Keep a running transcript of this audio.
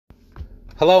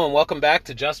Hello and welcome back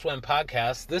to Just When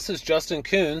Podcast. This is Justin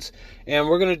Coons, and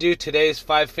we're going to do today's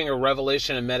 5-finger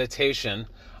revelation and meditation.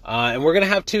 And we're going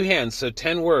to have two hands, so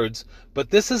 10 words,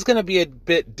 but this is going to be a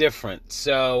bit different.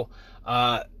 So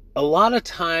a lot of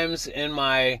times in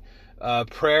my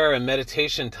prayer and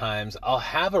meditation times, I'll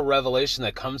have a revelation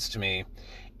that comes to me,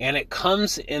 and it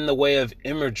comes in the way of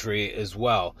imagery as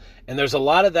well. And there's a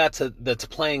lot of that that's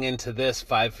playing into this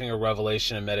 5-finger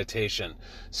revelation and meditation.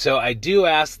 So I do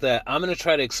ask that I'm going to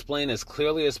try to explain as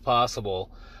clearly as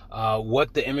possible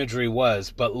what the imagery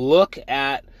was. But look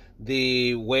at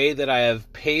the way that I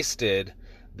have pasted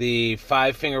the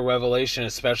 5-finger revelation,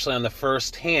 especially on the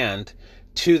first hand,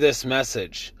 to this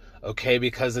message. Okay,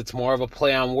 because it's more of a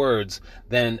play on words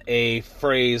than a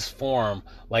phrase form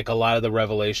like a lot of the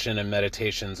revelation and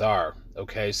meditations are.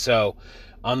 Okay, so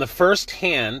on the first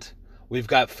hand, we've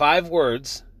got 5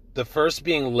 words, the first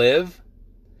being live,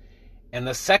 and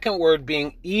the second word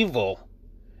being evil,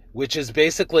 which is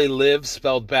basically live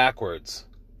spelled backwards.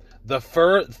 The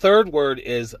third word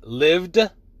is lived,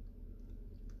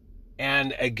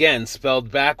 and again,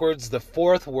 spelled backwards. The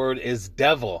fourth word is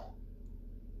devil.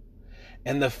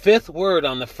 And the fifth word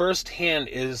on the first hand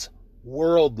is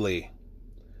worldly.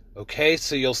 Okay,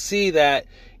 so you'll see that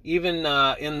even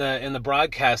in the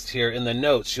broadcast here, in the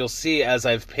notes, you'll see as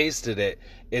I've pasted it,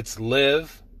 it's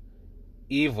live,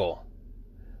 evil,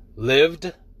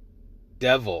 lived,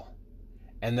 devil,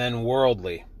 and then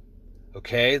worldly.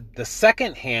 Okay, the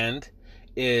second hand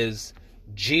is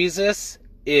Jesus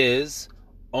is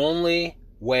only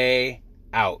way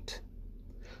out.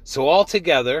 So all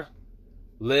together,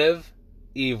 live,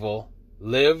 evil,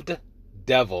 lived,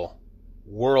 devil,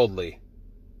 worldly.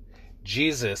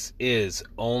 Jesus is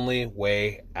only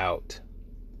way out.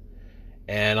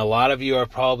 And a lot of you are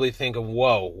probably thinking,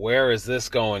 whoa, where is this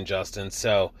going, Justin?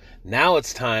 So now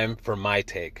it's time for my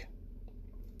take.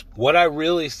 What I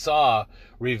really saw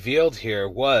revealed here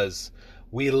was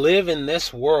we live in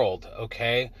this world,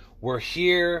 okay? We're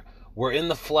here, we're in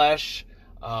the flesh.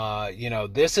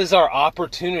 This is our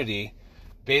opportunity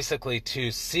basically to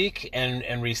seek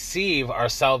and receive our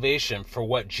salvation for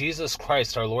what Jesus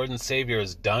Christ, our Lord and Savior,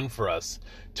 has done for us,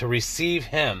 to receive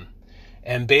Him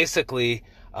and basically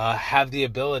have the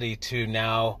ability to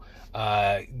now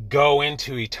go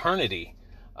into eternity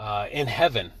in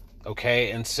heaven, okay?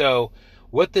 And so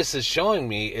what this is showing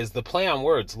me is the play on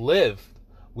words, live.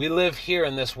 We live here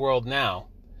in this world now,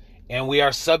 and we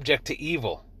are subject to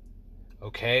evil,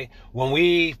 okay? When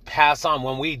we pass on,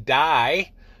 when we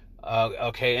die,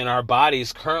 in our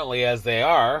bodies currently as they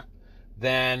are,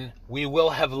 then we will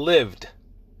have lived.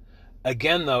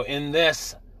 Again, though, in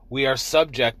this, we are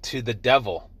subject to the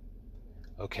devil.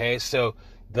 Okay, so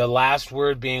the last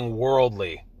word being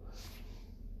worldly.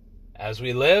 As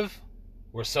we live,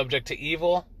 we're subject to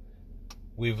evil.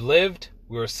 We've lived,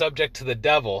 we were subject to the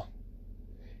devil.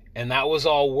 And that was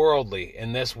all worldly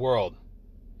in this world.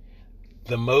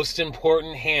 The most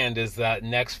important hand is that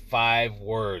next 5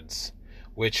 words,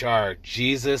 which are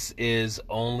Jesus is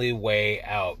only way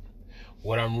out.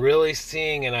 What I'm really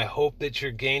seeing, and I hope that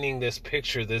you're gaining this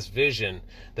picture, this vision,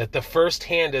 that the first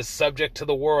hand is subject to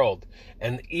the world,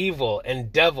 and evil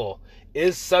and devil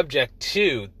is subject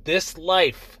to this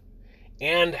life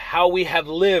and how we have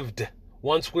lived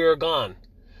once we are gone.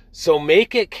 So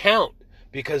make it count,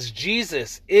 because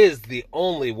Jesus is the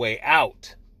only way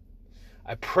out.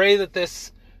 I pray that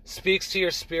this speaks to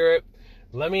your spirit.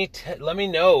 Let me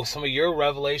know some of your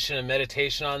revelation and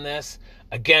meditation on this.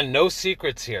 Again, no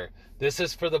secrets here. This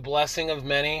is for the blessing of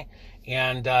many.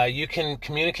 And you can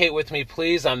communicate with me,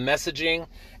 please, on messaging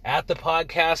at the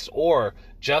podcast or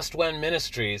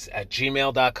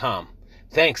justwhenministries@gmail.com.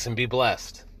 Thanks and be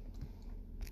blessed.